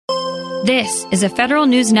This is a Federal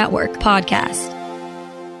News Network podcast.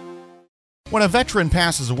 When a veteran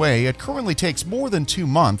passes away, it currently takes more than 2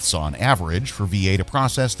 months on average for VA to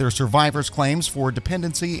process their survivors' claims for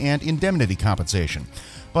dependency and indemnity compensation.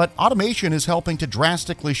 But automation is helping to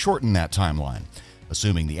drastically shorten that timeline.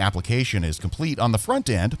 Assuming the application is complete on the front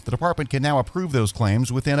end, the department can now approve those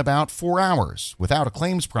claims within about 4 hours without a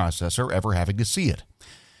claims processor ever having to see it.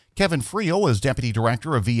 Kevin Friel is Deputy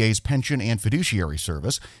Director of VA's Pension and Fiduciary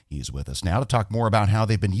Service. He's with us now to talk more about how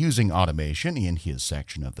they've been using automation in his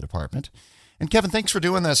section of the department. And Kevin, thanks for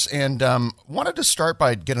doing this. And wanted to start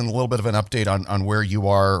by getting a little bit of an update on where you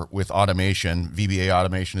are with automation. VBA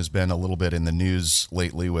automation has been a little bit in the news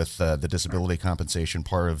lately with the disability compensation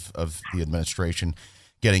part of the administration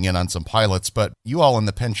getting in on some pilots. But you all in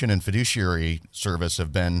the Pension and Fiduciary Service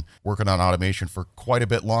have been working on automation for quite a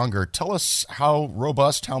bit longer. Tell us how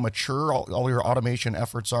robust, how mature all your automation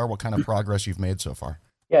efforts are, what kind of progress you've made so far.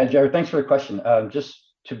 Yeah, Jared, thanks for the question. Just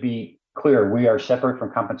to be clear, we are separate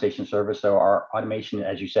from compensation service, so our automation,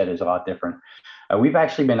 as you said, is a lot different. We've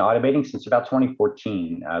actually been automating since about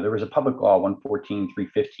 2014. There was a public law,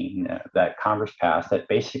 114.315, that Congress passed that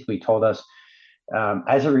basically told us,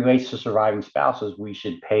 as it relates to surviving spouses, we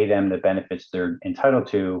should pay them the benefits they're entitled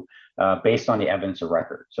to based on the evidence of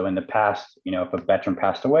record. So in the past, if a veteran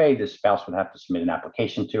passed away, the spouse would have to submit an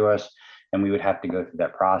application to us, and we would have to go through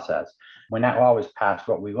that process. When that law was passed,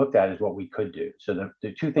 what we looked at is what we could do. So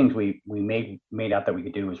the two things we made out that we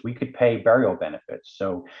could do is we could pay burial benefits.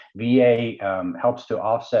 So VA helps to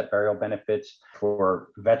offset burial benefits for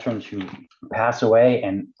veterans who pass away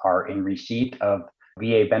and are in receipt of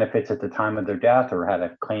VA benefits at the time of their death or had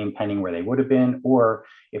a claim pending where they would have been, or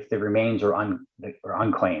if the remains are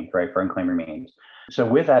unclaimed, right, for unclaimed remains. So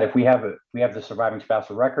with that, if we have the surviving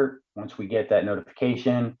spousal record, once we get that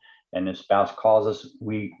notification and the spouse calls us,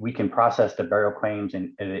 we can process the burial claims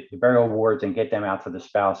and the burial awards and get them out to the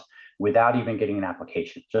spouse without even getting an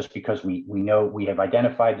application, just because we know we have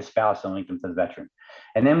identified the spouse and linked them to the veteran.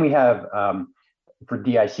 And then we have, for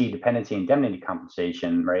DIC, dependency indemnity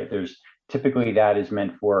compensation, right? There's typically that is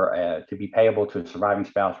meant for to be payable to a surviving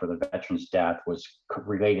spouse where the veteran's death was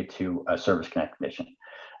related to a service-connected condition.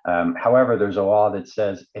 However, there's a law that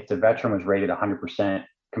says if the veteran was rated 100%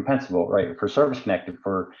 compensable, right, for service-connected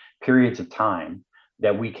for periods of time,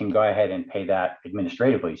 that we can go ahead and pay that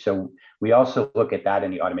administratively. So we also look at that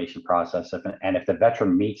in the automation process. And if the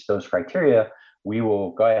veteran meets those criteria, we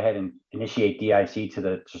will go ahead and initiate DIC to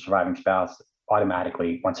the surviving spouse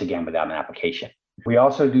automatically, once again, without an application. We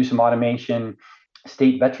also do some automation,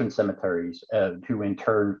 state veteran cemeteries to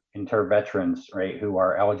inter veterans, right, who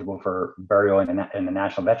are eligible for burial in the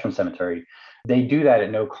National Veteran Cemetery. They do that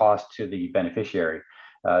at no cost to the beneficiary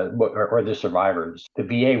or the survivors. The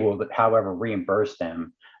VA will, however, reimburse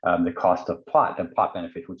them the cost of the plot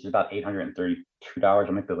benefit, which is about $832.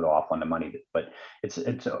 I might be a little off on the money, but it's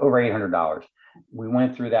over $800. We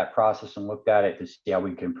went through that process and looked at it to see how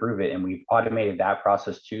we can improve it, and we've automated that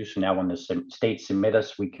process too. So now when the states submit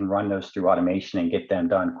us, we can run those through automation and get them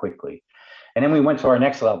done quickly. And then we went to our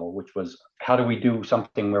next level, which was how do we do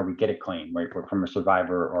something where we get a claim, right, from a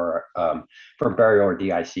survivor or for burial or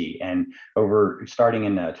DIC. And starting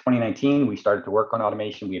in 2019, we started to work on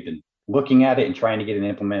automation. We have been looking at it and trying to get it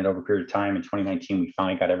implemented over a period of time. In 2019, we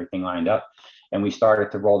finally got everything lined up, and we started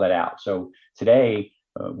to roll that out. So today,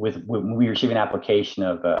 when we receive an application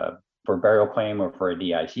for a burial claim or for a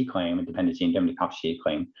DIC claim, a dependency indemnity compensated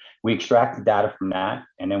claim, we extract the data from that,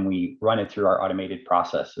 and then we run it through our automated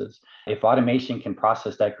processes. If automation can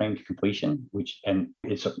process that claim to completion, and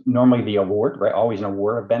it's normally the award, right, always an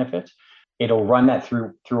award of benefits, it'll run that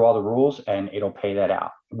through all the rules and it'll pay that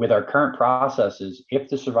out. With our current processes, if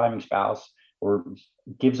the surviving spouse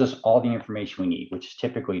gives us all the information we need, which is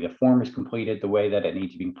typically the form is completed the way that it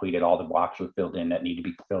needs to be completed, all the boxes are filled in that need to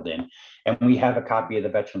be filled in, and we have a copy of the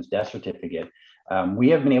veteran's death certificate, we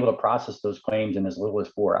have been able to process those claims in as little as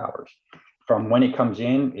 4 hours. From when it comes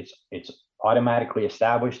in, it's automatically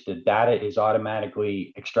established, the data is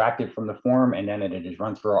automatically extracted from the form, and then it is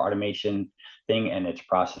run through our automation thing and it's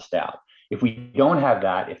processed out. If we don't have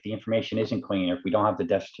that, if the information isn't clean, or if we don't have the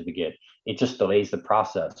death certificate, it just delays the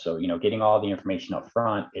process. So, getting all the information up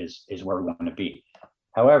front is where we want to be.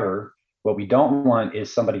 However, what we don't want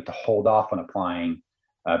is somebody to hold off on applying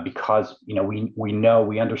because,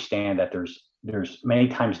 we understand that there's many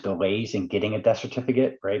times delays in getting a death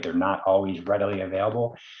certificate, right? They're not always readily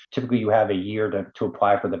available. Typically, you have a year to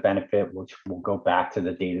apply for the benefit, which will go back to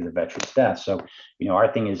the date of the veteran's death. So,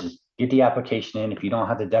 our thing is get the application in. If you don't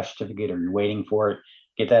have the death certificate or you're waiting for it,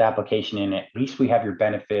 get that application in. At least we have your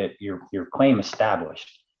benefit, your claim established.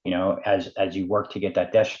 as you work to get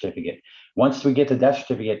that death certificate. Once we get the death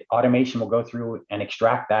certificate, automation will go through and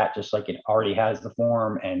extract that just like it already has the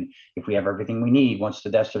form. And if we have everything we need, once the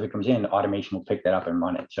death certificate comes in, automation will pick that up and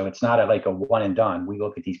run it. So it's not like a one and done. We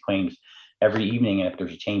look at these claims every evening, and if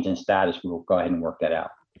there's a change in status, we will go ahead and work that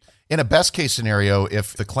out. In a best case scenario,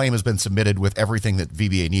 if the claim has been submitted with everything that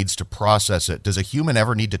VBA needs to process it, does a human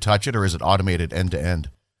ever need to touch it, or is it automated end to end?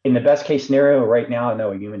 In the best case scenario right now,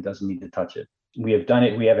 no, a human doesn't need to touch it. We have done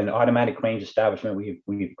it. We have an automatic claims establishment. We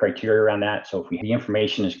have criteria around that. So if the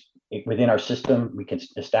information is within our system, we can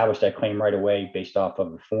establish that claim right away based off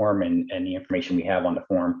of the form and the information we have on the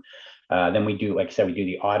form. Then we do, like I said, we do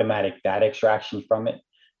the automatic data extraction from it.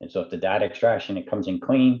 And so if the data extraction, it comes in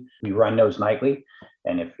clean, we run those nightly.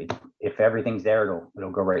 And if everything's there,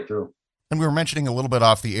 it'll go right through. And we were mentioning a little bit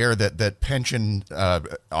off the air that pension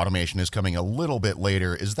automation is coming a little bit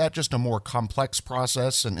later. Is that just a more complex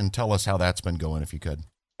process? And tell us how that's been going, if you could.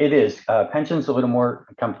 It is. Pension's a little more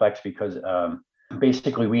complex because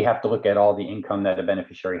basically we have to look at all the income that a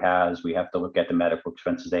beneficiary has. We have to look at the medical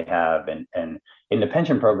expenses they have. And in the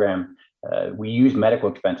pension program, we use medical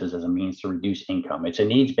expenses as a means to reduce income. It's a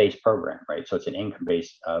needs-based program, right? So it's an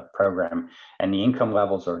income-based program, and the income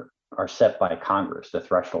levels are set by Congress, the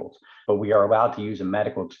thresholds. But we are allowed to use a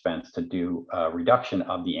medical expense to do a reduction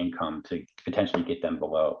of the income to potentially get them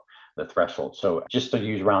below the threshold. So just to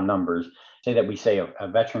use round numbers, say that we say a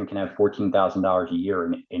veteran can have $14,000 a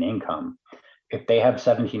year in income. If they have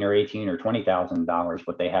 $17,000 or $18,000 or $20,000,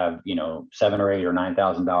 but they have, $7,000 or $8,000 or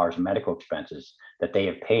 $9,000 in medical expenses that they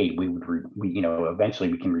have paid, we eventually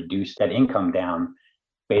we can reduce that income down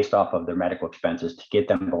based off of their medical expenses to get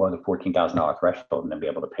them below the $14,000 threshold and then be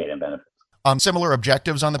able to pay them benefits. Similar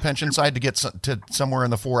objectives on the pension side to get to somewhere in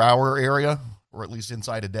the 4-hour area, or at least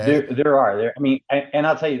inside a day. There are. And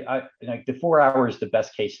I'll tell you, the 4 hours is the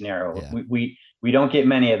best case scenario. Yeah. We don't get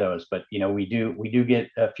many of those, but we do get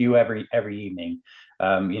a few every evening.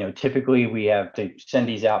 Typically we have to send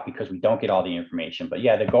these out because we don't get all the information. But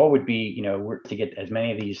yeah, the goal would be to get as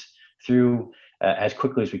many of these through as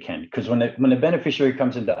quickly as we can. Because when the beneficiary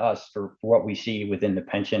comes into us for what we see within the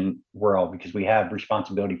pension world, because we have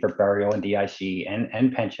responsibility for burial and DIC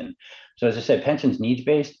and pension. So as I said, pension's needs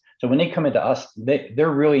based. So when they come into us,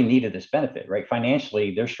 they're really in need of this benefit, right?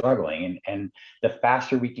 Financially, they're struggling. And the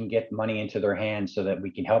faster we can get money into their hands so that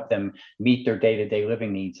we can help them meet their day-to-day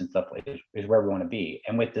living needs and stuff like this is where we want to be.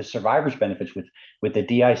 And with the survivors benefits, with the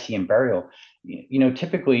DIC and burial,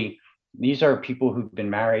 typically these are people who've been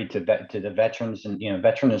married to the veterans, and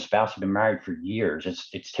veteran and spouse have been married for years.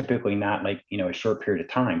 It's typically not like a short period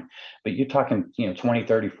of time, but you're talking 20,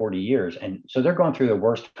 30, 40 years. And so they're going through the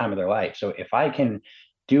worst time of their life. So if I can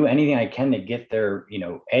do anything I can to get their,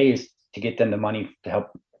 A is to get them the money to help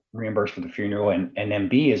reimburse for the funeral, and then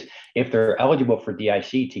B is if they're eligible for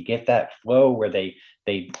DIC to get that flow where they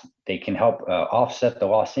can help offset the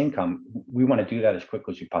lost income. We want to do that as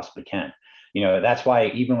quickly as we possibly can. That's why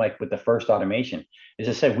even like with the first automation, as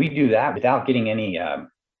I said, we do that without getting any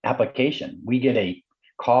application. We get a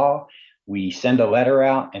call, we send a letter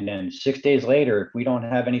out, and then 6 days later, if we don't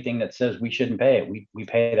have anything that says we shouldn't pay it, we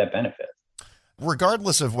pay that benefit.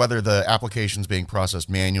 Regardless of whether the application is being processed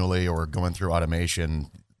manually or going through automation,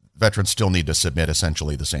 veterans still need to submit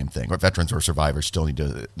essentially the same thing, or veterans or survivors still need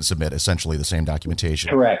to submit essentially the same documentation.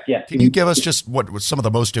 Correct, yeah. Can you give us just what some of the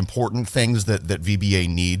most important things that VBA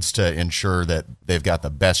needs to ensure that they've got the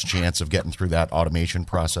best chance of getting through that automation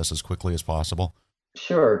process as quickly as possible?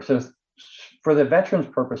 Sure. So for the veterans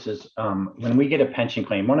purposes, when we get a pension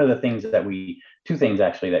claim, one of the things two things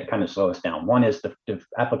actually that kind of slow us down. One is the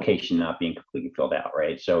application not being completely filled out,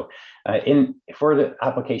 right? So for the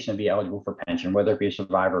application to be eligible for pension, whether it be a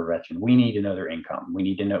survivor or veteran, we need to know their income. We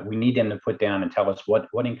need them to put down and tell us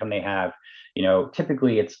what income they have.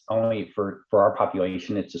 Typically it's only for our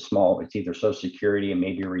population, it's either Social Security and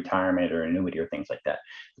maybe a retirement or annuity or things like that.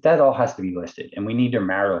 But that all has to be listed, and we need their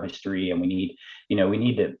marital history, and we need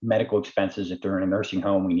the medical expenses. If they're in a nursing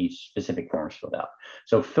home, we need specific forms filled out.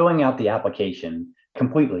 So filling out the application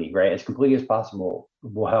completely, right, as completely as possible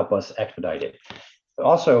will help us expedite it.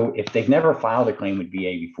 Also, if they've never filed a claim with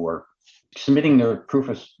VA before, submitting their proof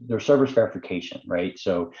of their service verification, right?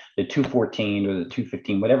 So the 214 or the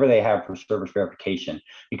 215, whatever they have for service verification,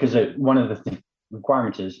 because one of the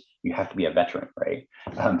requirements is you have to be a veteran, right?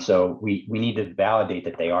 So we need to validate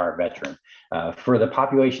that they are a veteran. For the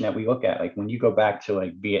population that we look at, like when you go back to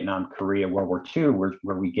like Vietnam, Korea, World War II,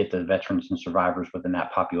 where we get the veterans and survivors within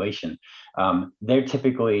that population, they're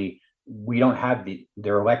typically, we don't have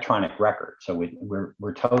their electronic record. So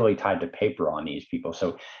we're totally tied to paper on these people.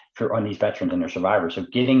 So on these veterans and their survivors, so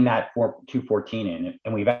getting that 214 in,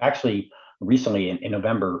 and we've actually recently in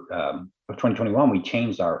November of 2021, we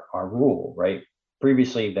changed our rule, right?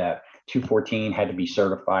 Previously, that 214 had to be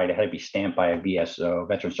certified, it had to be stamped by a VSO,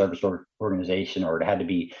 Veteran Service Organization, or it had to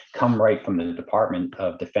be come right from the Department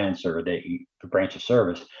of Defense or the branch of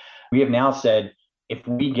service. We have now said, if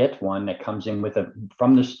we get one that comes in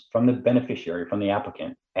from the beneficiary, from the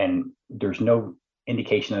applicant, and there's no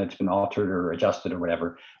indication that it's been altered or adjusted or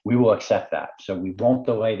whatever, we will accept that. So we won't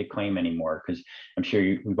delay the claim anymore, because I'm sure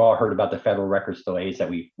we've all heard about the federal records delays that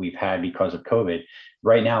we've had because of COVID.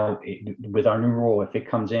 Right now, with our new rule, if it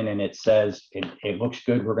comes in and it says it looks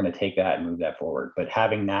good, we're going to take that and move that forward. But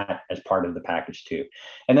having that as part of the package too.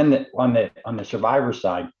 And then on the survivor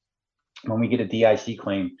side, when we get a DIC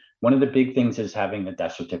claim, one of the big things is having a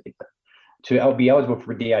death certificate. To be eligible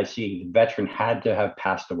for DIC, the veteran had to have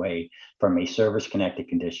passed away from a service-connected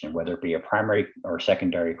condition, whether it be a primary or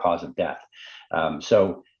secondary cause of death.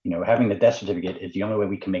 So, having the death certificate is the only way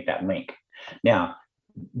we can make that link. Now,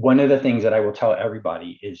 one of the things that I will tell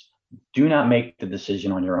everybody is, do not make the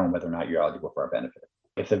decision on your own whether or not you're eligible for our benefit.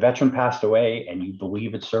 If the veteran passed away and you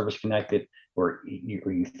believe it's service-connected, or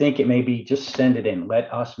you think it may be, just send it in.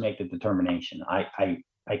 Let us make the determination.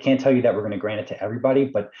 I can't tell you that we're going to grant it to everybody,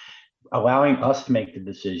 but allowing us to make the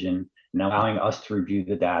decision and allowing us to review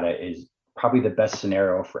the data is probably the best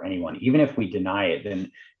scenario for anyone. Even if we deny it,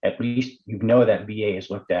 then at least that VA has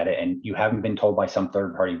looked at it and you haven't been told by some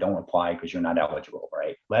third party, don't apply because you're not eligible,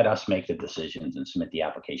 right? Let us make the decisions and submit the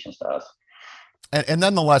applications to us. And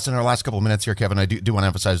nonetheless, in our last couple of minutes here, Kevin, I do want to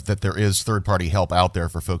emphasize that there is third-party help out there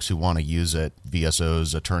for folks who want to use it,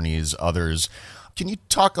 VSOs, attorneys, others. Can you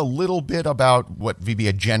talk a little bit about what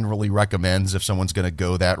VBA generally recommends if someone's going to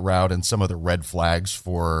go that route, and some of the red flags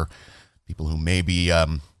for people who may be a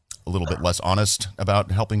little bit less honest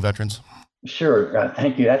about helping veterans? Sure.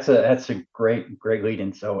 Thank you. That's a great lead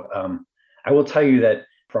in. So I will tell you that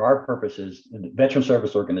for our purposes, veteran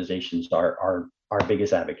service organizations are our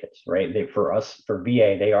biggest advocates, right? For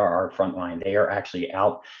VA, they are our front line. They are actually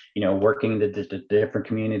out, working the different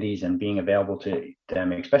communities and being available to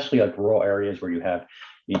them, especially like rural areas where you have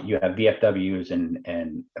VFWs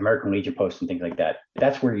and American Legion posts and things like that.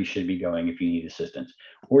 That's where you should be going if you need assistance.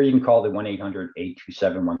 Or you can call the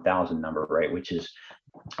 1-800-827-1000 number, right? Which is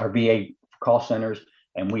our VA call centers.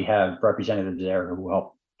 And we have representatives there who will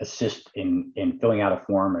help assist in filling out a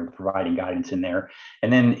form and providing guidance in there.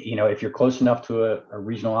 And then, if you're close enough to a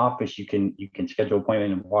regional office, you can schedule an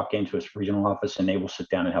appointment and walk into a regional office and they will sit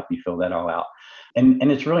down and help you fill that all out. And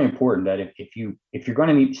it's really important that if you're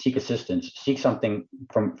going to seek assistance, seek something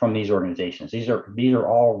from these organizations. These are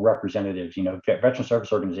all representatives. Veteran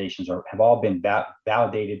service organizations have all been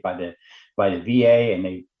validated by the VA,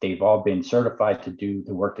 and they've all been certified to do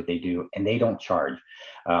the work that they do, and they don't charge.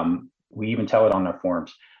 We even tell it on our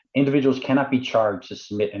forms. Individuals cannot be charged to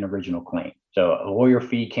submit an original claim. So a lawyer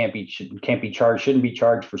fee shouldn't be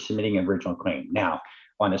charged for submitting an original claim. Now,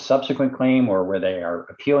 on a subsequent claim or where they are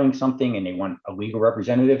appealing something and they want a legal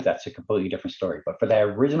representative, that's a completely different story. But for that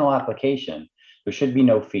original application, there should be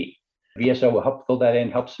no fee. VSO will help fill that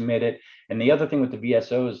in, help submit it. And the other thing with the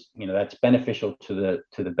VSOs, that's beneficial to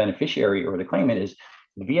the beneficiary or the claimant is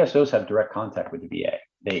the VSOs have direct contact with the VA.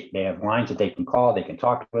 They have lines that they can call, they can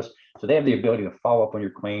talk to us. So they have the ability to follow up on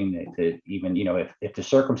your claim, to even, if the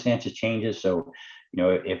circumstances changes. So,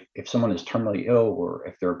 if someone is terminally ill or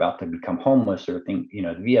if they're about to become homeless or the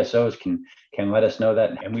VSOs can let us know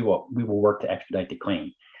that, and we will work to expedite the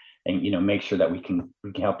claim and, make sure that we can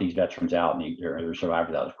help these veterans out and their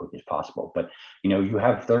survivors out as quickly as possible. But, you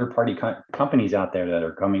have third-party companies out there that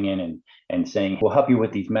are coming in and saying, we'll help you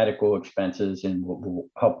with these medical expenses and we'll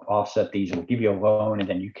help offset these. We'll give you a loan and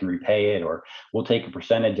then you can repay it, or we'll take a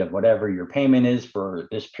percentage of whatever your payment is for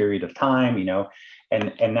this period of time,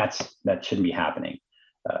 and that shouldn't be happening.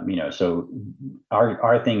 So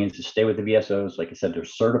our thing is to stay with the VSOs. Like I said, they're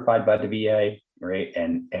certified by the VA, right?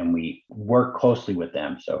 And we work closely with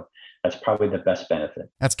them. So that's probably the best benefit.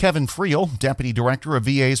 That's Kevin Friel, Deputy Director of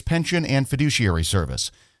VA's Pension and Fiduciary Service.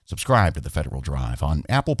 Subscribe to The Federal Drive on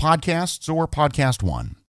Apple Podcasts or Podcast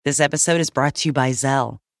One. This episode is brought to you by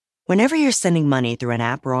Zelle. Whenever you're sending money through an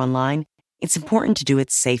app or online, it's important to do it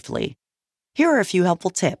safely. Here are a few helpful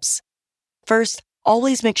tips. First,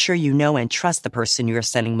 always make sure you know and trust the person you are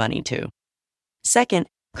sending money to. Second,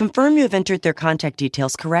 confirm you have entered their contact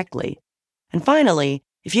details correctly. And finally,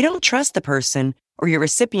 if you don't trust the person or your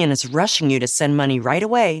recipient is rushing you to send money right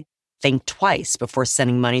away, think twice before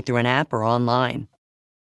sending money through an app or online.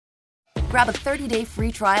 Grab a 30-day free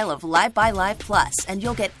trial of Live by Live Plus, and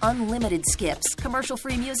you'll get unlimited skips,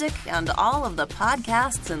 commercial-free music, and all of the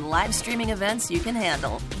podcasts and live streaming events you can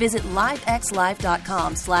handle. Visit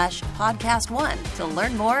livexlive.com/podcast1 to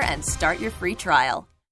learn more and start your free trial.